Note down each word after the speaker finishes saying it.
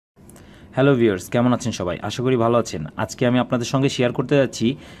Hello viewers, কেমন আছেন সবাই? আশা করি ভালো আছেন। আজকে আমি আপনাদের সঙ্গে শেয়ার করতে যাচ্ছি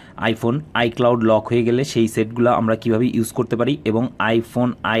আইফোন আইক্লাউড লক হয়ে গেলে সেই সেটগুলো আমরা কিভাবে ইউজ করতে পারি এবং আইফোন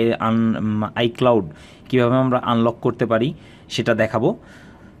আইক্লাউড কিভাবে আমরা আনলক করতে পারি সেটা দেখাবো।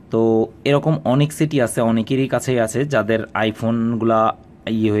 তো এরকম অনেক সেটই আছে, অনেকেরই কাছেই আছে যাদের আইফোনগুলা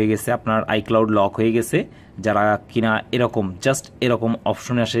হয়ে গেছে, আপনার আইক্লাউড লক হয়ে গেছে, যারা কিনা এরকম জাস্ট এরকম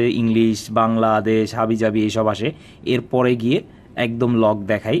অপশন আসে, ইংলিশ, বাংলাদেশ, হাবিজাবি এইসব আসে, এরপরে গিয়ে একদম লক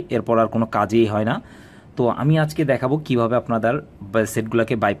দেখাই, এরপর আর কোনো কাজেই হয় না। তো আমি আজকে দেখাবো কিভাবে আপনাদের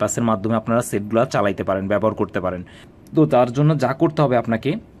সেটগুলোকে বাইপাসের মাধ্যমে আপনারা সেটগুলো চালাইতে পারেন, ব্যবহার করতে পারেন। তো তার জন্য যা করতে হবে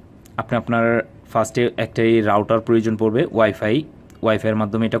আপনাকে, আপনার ফার্স্টে একটাই রাউটার প্রয়োজন পড়বে, ওয়াইফাইয়ের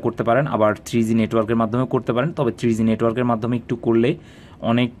মাধ্যমে এটা করতে পারেন, আবার 3G নেটওয়ার্কের মাধ্যমে করতে পারেন। তবে 3G নেটওয়ার্কের মাধ্যমে একটু করলে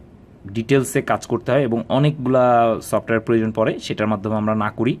অনেক ডিটেলসে কাজ করতে হয় এবং অনেকগুলা সফটওয়্যার প্রয়োজন পড়ে, সেটার মাধ্যমে আমরা না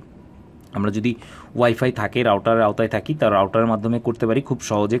করি। আমরা যদি ওয়াইফাই থাকে, রাউটারের আওতায় থাকি, তার রাউটারের মাধ্যমে করতে পারি, খুব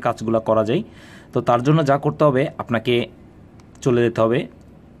সহজে কাজগুলো করা যায়। তো তার জন্য যা করতে হবে, আপনাকে চলে যেতে হবে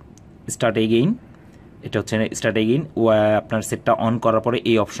স্টার্ট এগেইন। এটা হচ্ছে স্টার্ট এগেইন। আপনার সেটটা অন করার পরে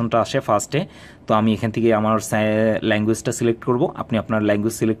এই অপশনটা আসে ফার্স্টে। তো আমি এখান থেকে আমার ল্যাঙ্গুয়েজটা সিলেক্ট করব, আপনি আপনার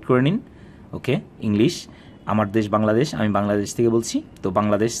ল্যাঙ্গুয়েজ সিলেক্ট করে নিন। ওকে, ইংলিশ, আমার দেশ বাংলাদেশ, আমি বাংলাদেশ থেকে বলছি, তো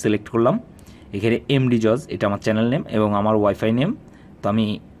বাংলাদেশ সিলেক্ট করলাম। এখানে এমডি জজ, এটা আমার চ্যানেল নেম এবং আমার ওয়াইফাই নেম। তো আমি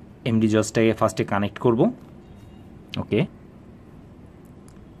এমডি জজটাকে ফার্স্টে কানেক্ট করব। ওকে,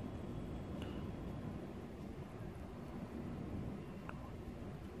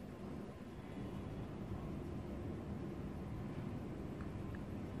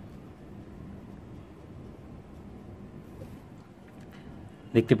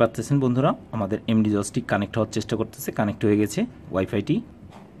 দেখতে পাচ্ছেন বন্ধুরা, আমাদের এমডি জজটি কানেক্ট হওয়ার চেষ্টা করতেছে, কানেক্ট হয়ে গেছে ওয়াইফাইটি।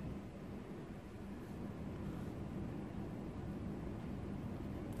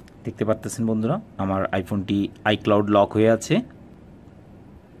 দেখতে পাচ্ছেন বন্ধুরা, আমার আইফোনটি আইক্লাউড লক হয়ে আছে।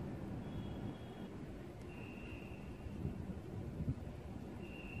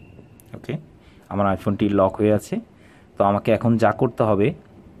 ওকে, আমার আইফোনটি লক হয়ে আছে। তো আমাকে এখন যা করতে হবে,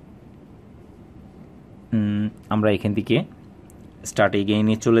 আমরা এখান থেকে স্টার্ট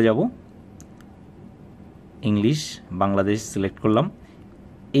এগেইনে চলে যাব। ইংলিশ, বাংলাদেশ সিলেক্ট করলাম।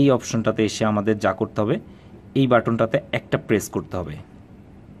 এই অপশনটাতে এসে আমাদের যা করতে হবে, এই বাটনটাতে একটা প্রেস করতে হবে।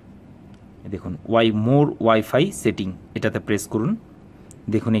 দেখুন, মোর ওয়াইফাই সেটিং, এটাতে প্রেস করুন।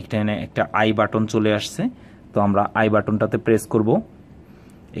 দেখুন এখানে একটা আই বাটন চলে আসছে। তো আমরা আই বাটনটাতে প্রেস করব।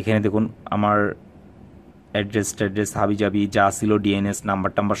 এখানে দেখুন আমার অ্যাড্রেস হাবিজাবি যা ছিল, ডিএনএস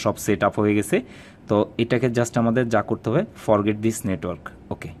নাম্বার টাম্বার সব সেট আপ হয়ে গেছে। তো এটাকে জাস্ট আমাদের যা করতে হবে, forget this network.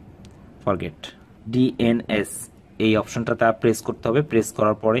 Okay, forget DNS, এই অপশনটাতে প্রেস করতে হবে। প্রেস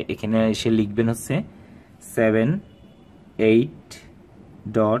করার পরে এখানে এসে লিখবেন হচ্ছে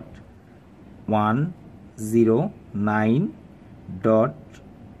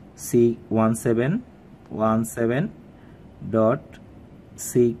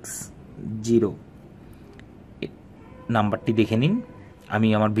নাম্বারটি দেখে নিন। আমি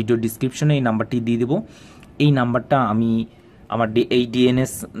আমার ভিডিও ডিসক্রিপশনে এই নাম্বারটি দিয়ে দেবো। এই নাম্বারটা এই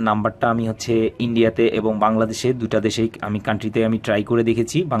ডিএনএস নাম্বারটা আমি হচ্ছে ইন্ডিয়াতে এবং বাংলাদেশে, দুটা দেশেই আমি কান্ট্রিতে আমি ট্রাই করে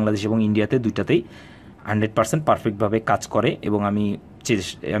দেখেছি, বাংলাদেশ এবং ইন্ডিয়াতে দুইটাতেই 100% পারফেক্টভাবে কাজ করে এবং আমি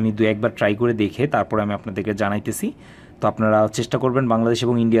দু একবার ট্রাই করে দেখে তারপরে আমি আপনাদেরকে জানাইতেছি। তো আপনারা চেষ্টা করবেন বাংলাদেশ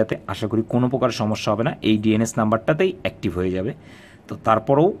এবং ইন্ডিয়াতে, আশা করি কোনো প্রকার সমস্যা হবে না, এই ডিএনএস নাম্বারটাতেই অ্যাক্টিভ হয়ে যাবে। তো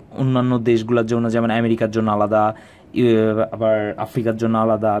তারপরেও অন্যান্য দেশগুলোর জন্য, যেমন আমেরিকার জন্য আলাদা, আবার আফ্রিকার জন্য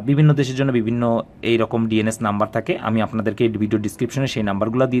আলাদা, বিভিন্ন দেশের জন্য বিভিন্ন এইরকম ডিএনএস নাম্বার থাকে। আমি আপনাদেরকে ভিডিও ডিসক্রিপশনে সেই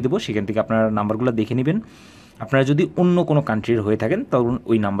নাম্বারগুলো দিয়ে দেবো, সেখান থেকে আপনারা নাম্বারগুলো দেখে নেবেন। আপনারা যদি অন্য কোনো কান্ট্রির হয়ে থাকেন তখন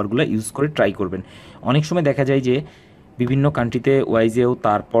ওই নাম্বারগুলো ইউজ করে ট্রাই করবেন। অনেক সময় দেখা যায় যে বিভিন্ন কান্ট্রিতে ওয়াইজেও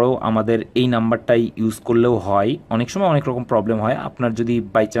তারপরেও আমাদের এই নাম্বারটাই ইউজ করলেও হয়, অনেক সময় অনেক রকম প্রবলেম হয়। আপনার যদি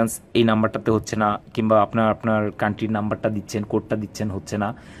বাই চান্স এই নাম্বারটাতে হচ্ছে না, কিংবা আপনার কান্ট্রির নাম্বারটা দিচ্ছেন, কোডটা দিচ্ছেন, হচ্ছে না,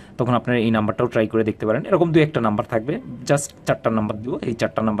 তখন আপনারা এই নাম্বারটাও ট্রাই করে দেখতে পারেন। এরকম দু একটা নাম্বার থাকবে, জাস্ট 4টা নাম্বার দিব, এই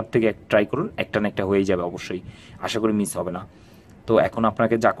 4টা নাম্বার থেকে ট্রাই করুন, একটা না একটা হয়ে যাবে অবশ্যই, আশা করি মিস হবে না। তো এখন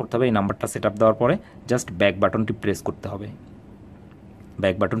আপনাকে যা করতে হবে, এই নাম্বারটা সেট আপ দেওয়ার পরে জাস্ট ব্যাক বাটনটি প্রেস করতে হবে।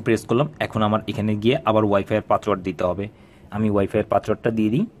 ব্যাক বাটন প্রেস করলাম। এখন আমার এখানে গিয়ে আবার ওয়াইফাইয়ের পাসওয়ার্ড দিতে হবে। আমি ওয়াইফাইয়ের পাসওয়ার্ডটা দিয়ে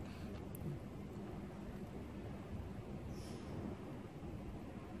দিই।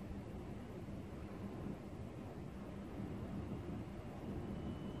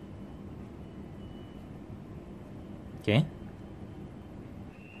 ওকে,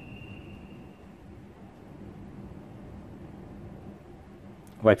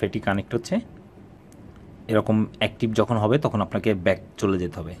 ওয়াইফাইটি কানেক্ট হচ্ছে। এরকম অ্যাক্টিভ যখন হবে তখন আপনাকে ব্যাক চলে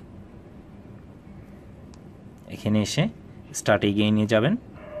যেতে হবে। এখানে এসে স্টার্ট এগিয়ে নিয়ে যাবেন।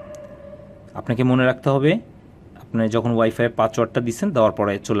 আপনাকে মনে রাখতে হবে আপনি যখন ওয়াইফাই পাসওয়ার্ডটা দিচ্ছেন দেওয়ার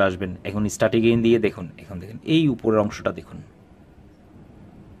পরে চলে আসবেন। এখন স্টার্ট এগেইন দিয়ে দেখুন, এখন দেখেন এই উপরের অংশটা দেখুন।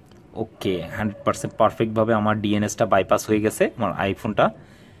 ওকে, 100% পারফেক্টভাবে আমার ডিএনএসটা বাইপাস হয়ে গেছে আমার আইফোনটা।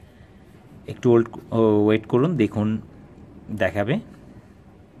 একটু ওয়েট করুন, দেখুন দেখাবে।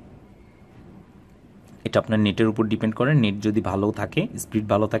 এটা আপনার নেটের উপর ডিপেন্ড করে, নেট যদি ভালো থাকে, স্পিড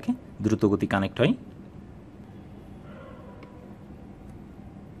ভালো থাকে, দ্রুত গতি কানেক্ট হয়।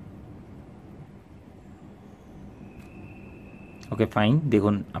 ওকে ফাইন,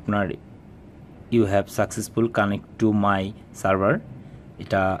 দেখুন আপনার you have successful connect to my server,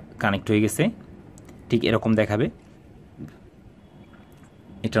 এটা কানেক্ট হয়ে গেছে। ঠিক এরকম দেখাবে।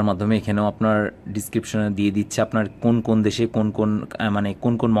 এটার মাধ্যমে এখানেও আপনার ডিসক্রিপশনে দিয়ে দিচ্ছে আপনার কোন কোন দেশে কোন কোন মানে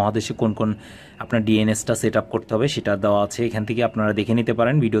কোন কোন মহাদেশে কোন কোন আপনার ডিএনএসটা সেট আপ করতে হবে সেটা দেওয়া আছে। এখান থেকে আপনারা দেখে নিতে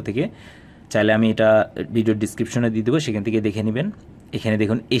পারেন ভিডিও থেকে, চাইলে আমি এটা ভিডিওর ডিসক্রিপশনে দিয়ে দেবো, সেখান থেকে দেখে নেবেন। এখানে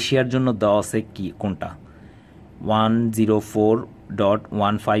দেখুন এশিয়ার জন্য দেওয়া আছে কি কোনটা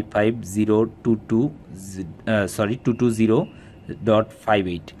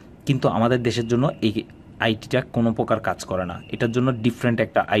 104.155.022.220.58, কিন্তু আমাদের দেশের জন্য এই আইডিটা কোনো প্রকার কাজ করে না। এটার জন্য ডিফারেন্ট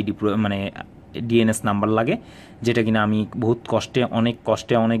একটা আইডি মানে ডিএনএস নাম্বার লাগে, যেটা কিনা আমি অনেক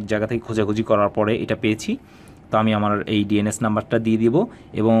কষ্টে অনেক জায়গা থেকে খোঁজাখুঁজি করার পরে এটা পেয়েছি। তো আমি আমার এই ডিএনএস নাম্বারটা দিয়ে দিব,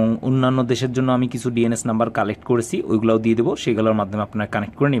 এবং অন্যান্য দেশের জন্য আমি কিছু ডিএনএস নাম্বার কালেক্ট করেছি, ওইগুলোও দিয়ে দেবো, সেগুলোর মাধ্যমে আপনারা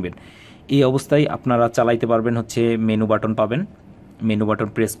কানেক্ট করে নেবেন। এই অবস্থায় আপনারা চালাইতে পারবেন হচ্ছে মেনু বাটন পাবেন। মেনু বাটন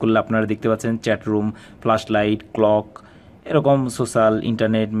প্রেস করলে আপনারা দেখতে পাচ্ছেন chat room, flash light, clock, এরকম social,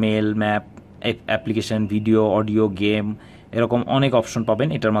 internet, mail, map, application, video, audio, game, এরকম অনেক অপশন পাবেন,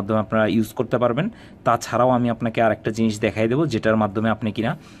 এটার মাধ্যমে আপনারা ইউজ করতে পারবেন। তাছাড়াও আমি আপনাকে আরেকটা জিনিস দেখাই দেবো, যেটার মাধ্যমে আপনি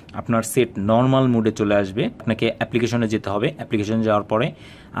কিনা আপনার সেট নর্মাল মোডে চলে আসবে। আপনাকে অ্যাপ্লিকেশনে যেতে হবে, অ্যাপ্লিকেশনে যাওয়ার পরে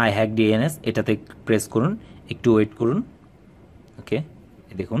আই হ্যাক ডিএনএস এটাতে প্রেস করুন, একটু ওয়েট করুন। ওকে,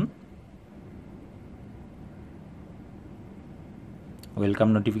 দেখুন ওয়েলকাম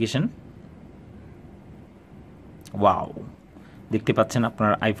নোটিফিকেশন। ওয়াও, দেখতে পাচ্ছেন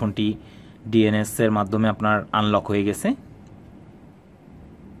আপনার আইফোনটি ডিএনএস এর মাধ্যমে আপনার আনলক হয়ে গেছে।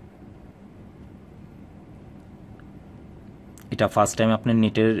 এটা ফার্স্ট টাইম আপনার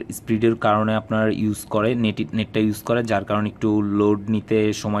নেটের স্পিডের কারণে আপনার নেটটা ইউজ করে, যার কারণে একটু লোড নিতে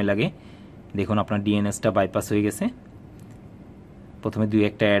সময় লাগে। দেখুন আপনার ডিএনএসটা বাইপাস হয়ে গেছে। প্রথমে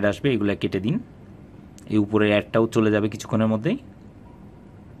 2-1টা অ্যাড আসবে, এগুলো কেটে দিন। এই উপরে অ্যাডটাও চলে যাবে কিছুক্ষণের মধ্যেই।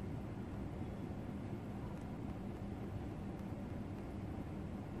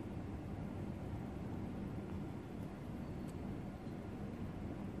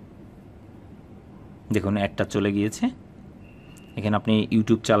 দেখুন অ্যাডটা চলে গিয়েছে। এখানে আপনি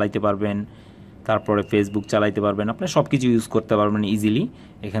ইউটিউব চালাইতে পারবেন, তারপরে ফেসবুক চালাইতে পারবেন, আপনি সব কিছু ইউজ করতে পারবেন ইজিলি।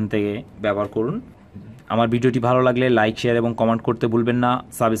 এখান থেকে ব্যবহার করুন। আমার ভিডিওটি ভালো লাগলে লাইক, শেয়ার এবং কমেন্ট করতে ভুলবেন না।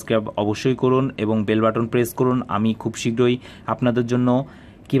 সাবস্ক্রাইব অবশ্যই করুন এবং বেল বাটন প্রেস করুন। আমি খুব শীঘ্রই আপনাদের জন্য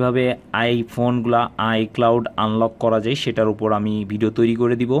কিভাবে আইফোনগুলা আইক্লাউড আনলক করা যায় সেটার উপর আমি ভিডিও তৈরি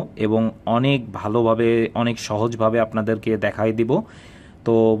করে দিব, এবং অনেক ভালোভাবে অনেক সহজভাবে আপনাদেরকে দেখাই দিব।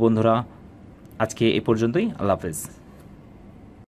 তো বন্ধুরা, আজকে এ পর্যন্তই। আল্লাহ হাফেজ।